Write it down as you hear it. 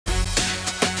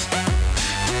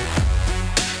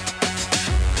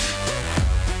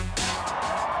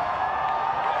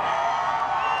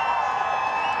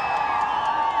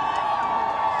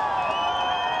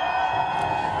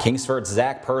Kingsford's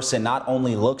Zach Person not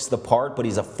only looks the part, but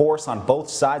he's a force on both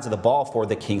sides of the ball for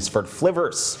the Kingsford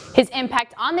Flivers. His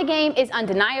impact on the game is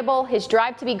undeniable. His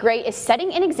drive to be great is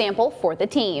setting an example for the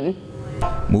team.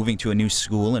 Moving to a new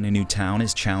school in a new town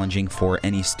is challenging for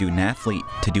any student athlete.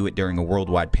 To do it during a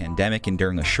worldwide pandemic and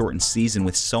during a shortened season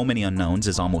with so many unknowns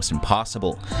is almost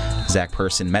impossible. Zach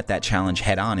Person met that challenge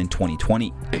head-on in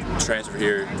 2020. I transferred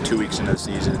here 2 weeks into the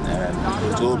season and I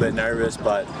was a little bit nervous,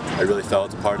 but I really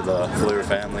felt a part of the Fliver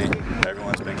family.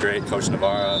 Everyone's been great. Coach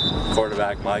Navarra,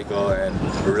 quarterback Michael, and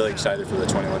we're really excited for the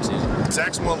 21 season.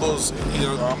 Zach's one of those,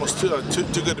 almost too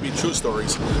good to be true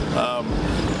stories.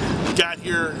 Got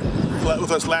here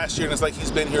with us last year, and it's like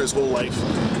he's been here his whole life.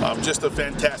 Just a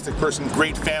fantastic person,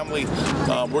 great family.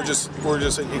 We're just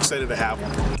excited to have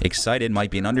him. Excited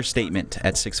might be an understatement.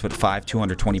 At 6'5",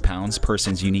 220 pounds,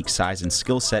 Person's unique size and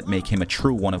skill set make him a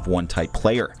true one-of-one type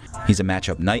player. He's a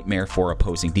matchup nightmare for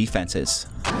opposing defenses.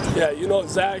 Yeah,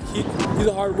 Zach, he's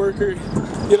a hard worker.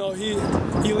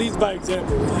 He leads by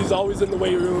example. He's always in the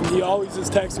weight room. He always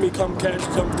just texts me, come catch,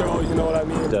 come throw, you know what I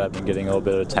mean? I've been getting a little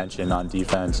bit of attention on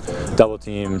defense, double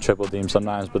team, triple team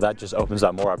sometimes, but that just opens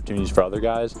up more opportunities for other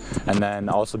guys. And then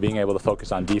also being able to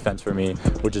focus on defense for me,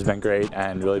 which has been great,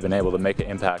 and really been able to make an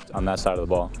impact on that side of the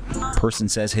ball. Person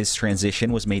says his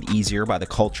transition was made easier by the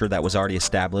culture that was already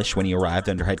established when he arrived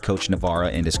under head coach Navarra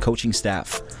and his coaching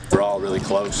staff. We're all really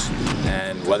close,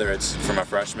 and whether it's from a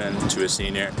freshman to a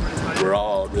senior, we're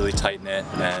all really tight-knit,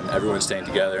 and everyone's staying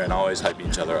together and always hyping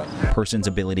each other up. Person's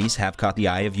abilities have caught the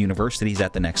eye of universities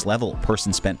at the next level.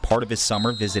 Person spent part of his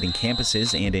summer visiting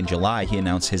campuses, and in July he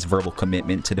announced his verbal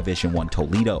commitment to Division I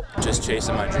Toledo. Just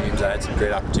chasing my dreams. I had some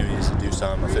great opportunities to do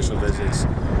some official visits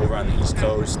over on the East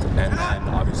Coast, and then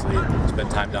obviously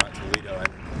spend time down in Toledo, and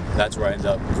that's where I ended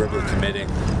up verbally committing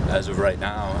as of right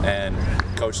now. And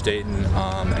Coach Dayton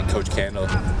and Coach Candle,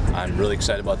 I'm really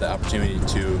excited about the opportunity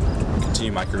to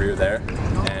continue my career there,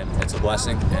 and it's a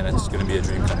blessing, and it's going to be a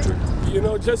dream come true.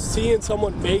 Just seeing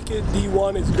someone make it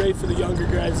D1 is great for the younger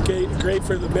guys, great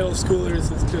for the middle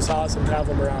schoolers. It's just awesome to have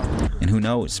them around. And who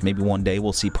knows, maybe one day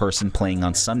we'll see Person playing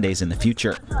on Sundays in the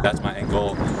future. That's my end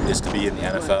goal, is to be in the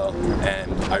NFL,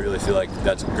 and I really feel like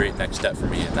that's a great next step for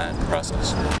me in that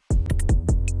process.